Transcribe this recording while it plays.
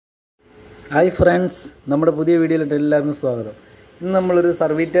Hi friends, നമ്മുടെ പുതിയ വീഡിയോയിലോട്ട് എല്ലാവർക്കും സ്വാഗതം. ഇന്ന് നമ്മളൊരു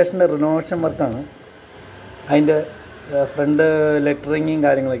സർവീറ്റേഷൻ്റെ റിനോവേഷൻ വർക്കാണ്. അതിൻ്റെ ഫ്രണ്ട് ലെറ്ററിങ്ങും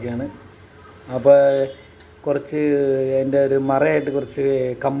കാര്യങ്ങളൊക്കെയാണ്. അപ്പോൾ കുറച്ച് അതിൻ്റെ ഒരു മറയായിട്ട് കുറച്ച്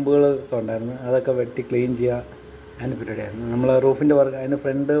കമ്പുകളൊക്കെ ഉണ്ടായിരുന്നു. അതൊക്കെ വെട്ടി ക്ലീൻ ചെയ്യുക അതിൻ്റെ പരിപാടിയായിരുന്നു. നമ്മൾ റൂഫിൻ്റെ വർക്ക് അതിൻ്റെ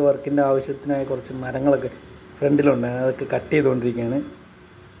ഫ്രണ്ട് വർക്കിൻ്റെ ആവശ്യത്തിനായി കുറച്ച് മരങ്ങളൊക്കെ ഫ്രണ്ടിലുണ്ടായിരുന്നു. അതൊക്കെ കട്ട് ചെയ്തുകൊണ്ടിരിക്കുകയാണ്.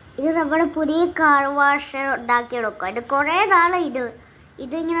 ഇത് നമ്മുടെ പുതിയ കാർ വാഷ് ഉണ്ടാക്കിയെടുക്കും. അതിന് കുറേ നാളെ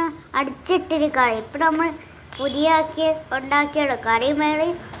ഇതിങ്ങനെ അടിച്ചിട്ടിരിക്കുകയാണ്. ഇപ്പം നമ്മൾ പുതിയ ഉണ്ടാക്കിയെടുക്കുക. അതേ മേളിൽ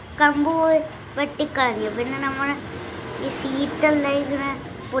കമ്പ് വെട്ടിക്കളഞ്ഞു. പിന്നെ നമ്മൾ ഈ സീറ്റെല്ലാം ഇങ്ങനെ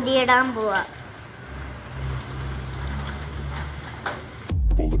പുതിയിടാൻ പോവാ.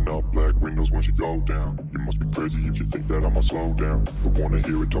 Pulling up black windows once you go down. You must be crazy if you think that I'ma slow down. Don't wanna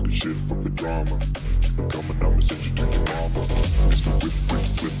hear it talking shit, fuck the drama. Keep it coming, I'ma send you to your mama. Mr. Whip, whip,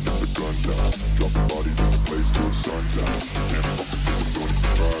 whip, get the guns out. Dropping bodies in the place till the sun's out. Can't fuck with this, I'm going to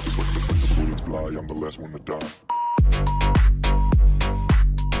try. Cause when the bullets fly, I'm the last one to die.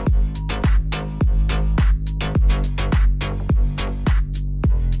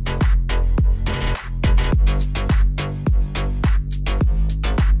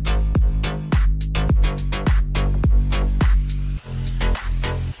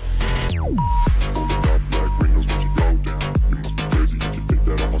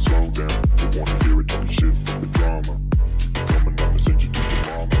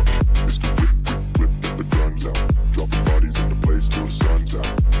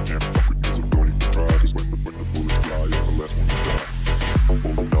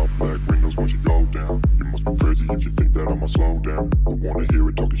 If you think that I'ma slow down, don't wanna hear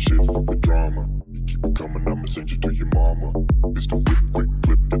it talking shit, fuck the drama. You keep it coming, I'ma send you to your mama. Mr. Whip, quick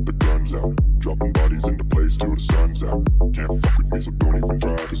clip, get the guns out. Dropping bodies into place till the sun's out. Can't fuck with me, so don't even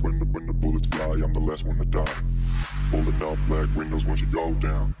try. Cause when the bullets fly, I'm the last one to die. Pulling up black windows once you go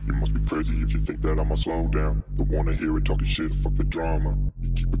down. You must be crazy if you think that I'ma slow down. Don't wanna hear it talking shit, fuck the drama.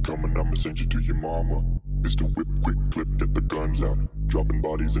 You keep it coming, I'ma send you to your mama. Mr. Whip, quick clip, get the guns out. Dropping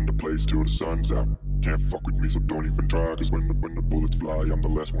bodies into place till the sun's out. Can't fuck with me, so don't even try. Cause when the bullets fly, I'm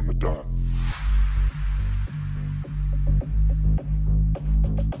the last one to die.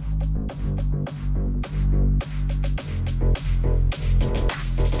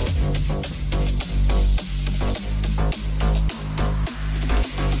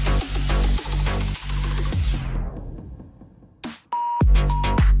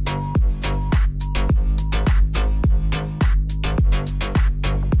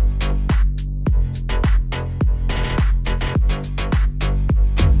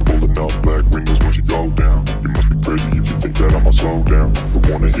 Slow down, don't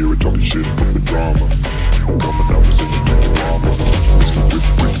wanna hear it talking shit, fuck the drama. Keep it coming, I'ma send you to your mama. Mr. Whip,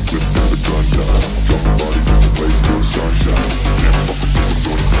 whip, whip, get the guns out. Dropping bodies in the place till the sun's out. Can't fuck with this, I'm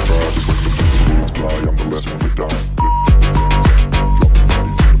going to try. Cause when the bullets fly, I'm the last one to die.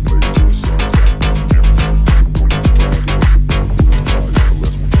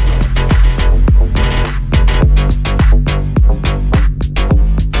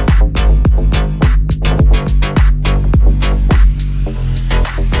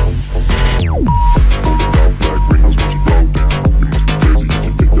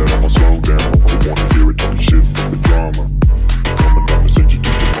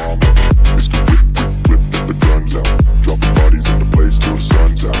 Dropping bodies in the place till the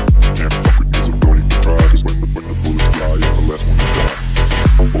sun's out. Can't fuck with this, I'm going to try. Cause when the bullets fly,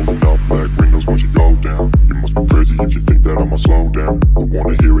 I'm the last one to die. If you think that I'ma slow down, don't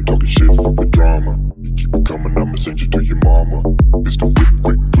wanna hear it talking shit, fuck the drama. You keep it coming, I'ma send you to your mama. Mr. Whip,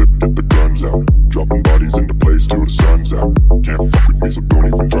 quick clip, get the guns out. Dropping bodies into place till the sun's out. Can't fuck with me, so don't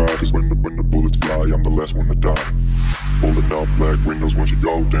even try. Cause when the bullets fly, I'm the last one to die. Pulling up black windows once you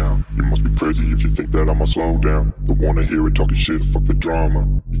go down. You must be crazy if you think that I'ma slow down. Don't wanna hear it talking shit, fuck the drama.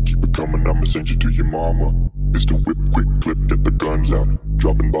 You keep it coming, I'ma send you to your mama. Mr. Whip, quick clip, get the guns out.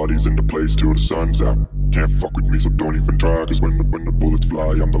 Dropping bodies into place till the sun's out. Can't fuck with me, so don't even try. Cause when the bullets fly,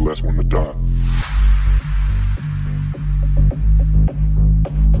 I'm the last one to die.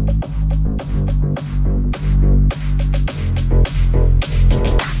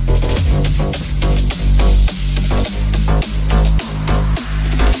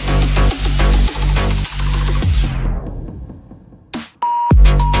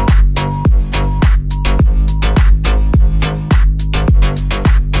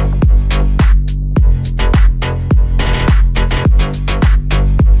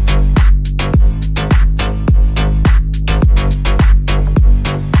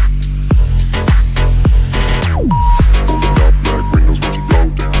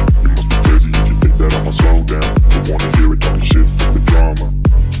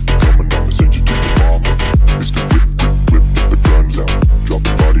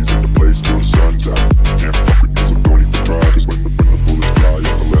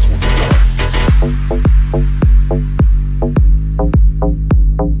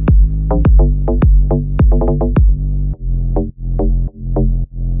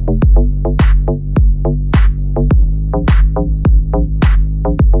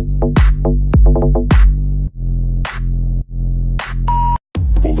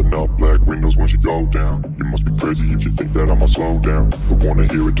 windows once you go down. You must be crazy if you think that I'ma slow down. Don't wanna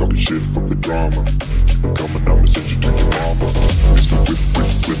hear it talking shit, fuck the drama. Keep it coming, I'ma send you to your mama. Mr. Whip,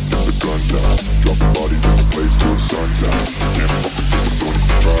 whip, whip, get the guns out. Dropping bodies in the place till the sun's out. Can't fuck with this, don't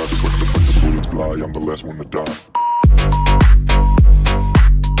even try. Cause when the bullets fly, I'm the last one to die.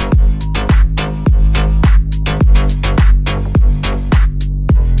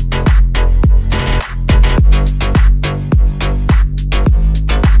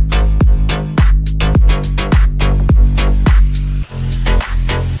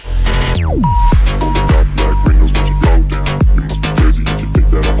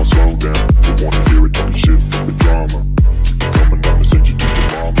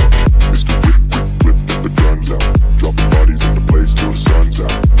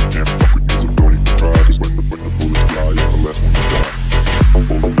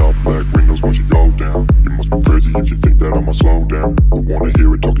 If you think that I'ma slow down, don't wanna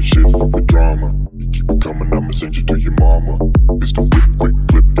hear it talking shit, fuck the drama. You keep it coming, I'ma send you to your mama. Mr. Whip, quick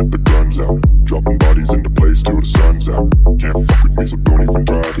clip, get the guns out. Dropping bodies into place till the sun's out. Can't fuck with me, so don't even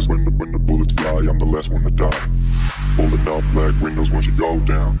try. Cause when the bullets fly, I'm the last one to die. Pulling up black windows once you go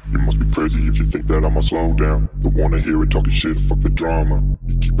down. You must be crazy if you think that I'ma slow down. Don't wanna hear it talking shit, fuck the drama.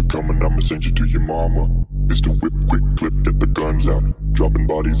 You keep it coming, I'ma send you to your mama. Mr. Whip, quick clip, get the guns out. Dropping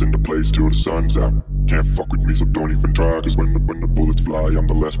bodies into place till the sun's out. Can't fuck with me, so don't even try. Cause when the bullets fly, I'm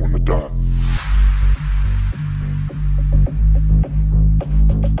the last one to die.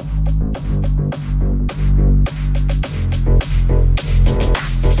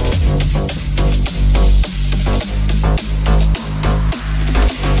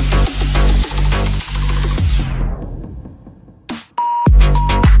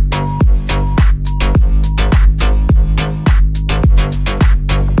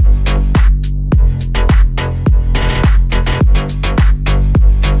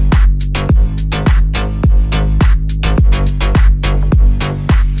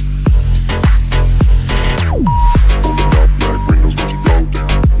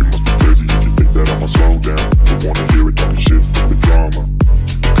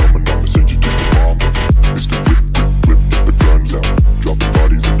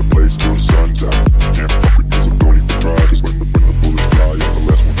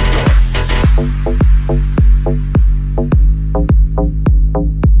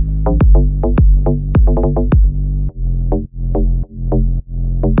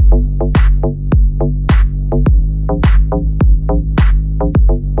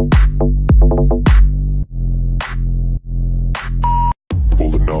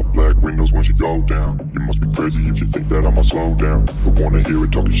 Once you go down, you must be crazy if you think that I'ma slow down. Don't wanna hear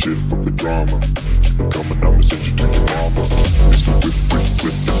it talking shit, fuck the drama. Keep it coming, I'ma send you to your mama. Mr. Whip, whip,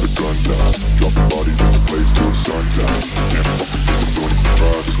 whip, get the guns out. Dropping bodies in the place till the sun's out. Can't fuck with this, I'm don't even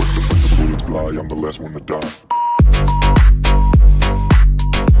try. Cause when the bullets fly, I'm the last one to die.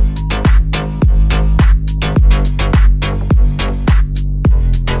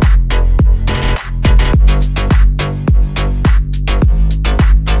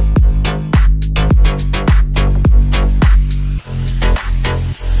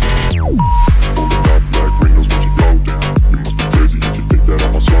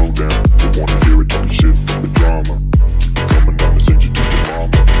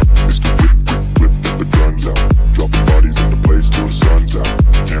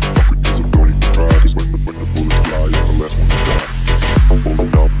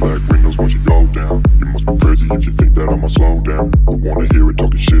 If you think that I'ma slow down, don't wanna hear it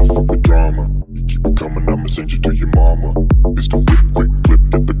talking shit, fuck the drama. You keep it coming, I'ma send you to your mama. Mr. Whip, quick clip,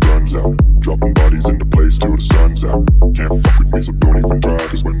 get the guns out. Dropping bodies into place till the sun's out. Can't fuck with me, so don't even try.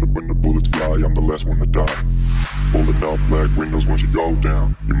 Cause when the bullets fly, I'm the last one to die. Pulling up black windows once you go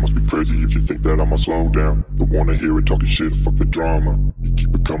down. You must be crazy if you think that I'ma slow down. Don't wanna hear it talking shit, fuck the drama. You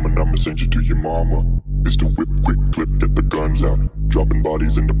keep it coming, I'ma send you to your mama. Mr. Whip, quick clip, get the guns out. Dropping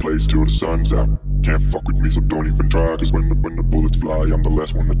bodies into place till the sun's out. Can't fuck with me, so don't even try. Cause when the bullets fly, I'm the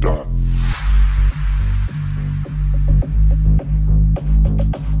last one to die.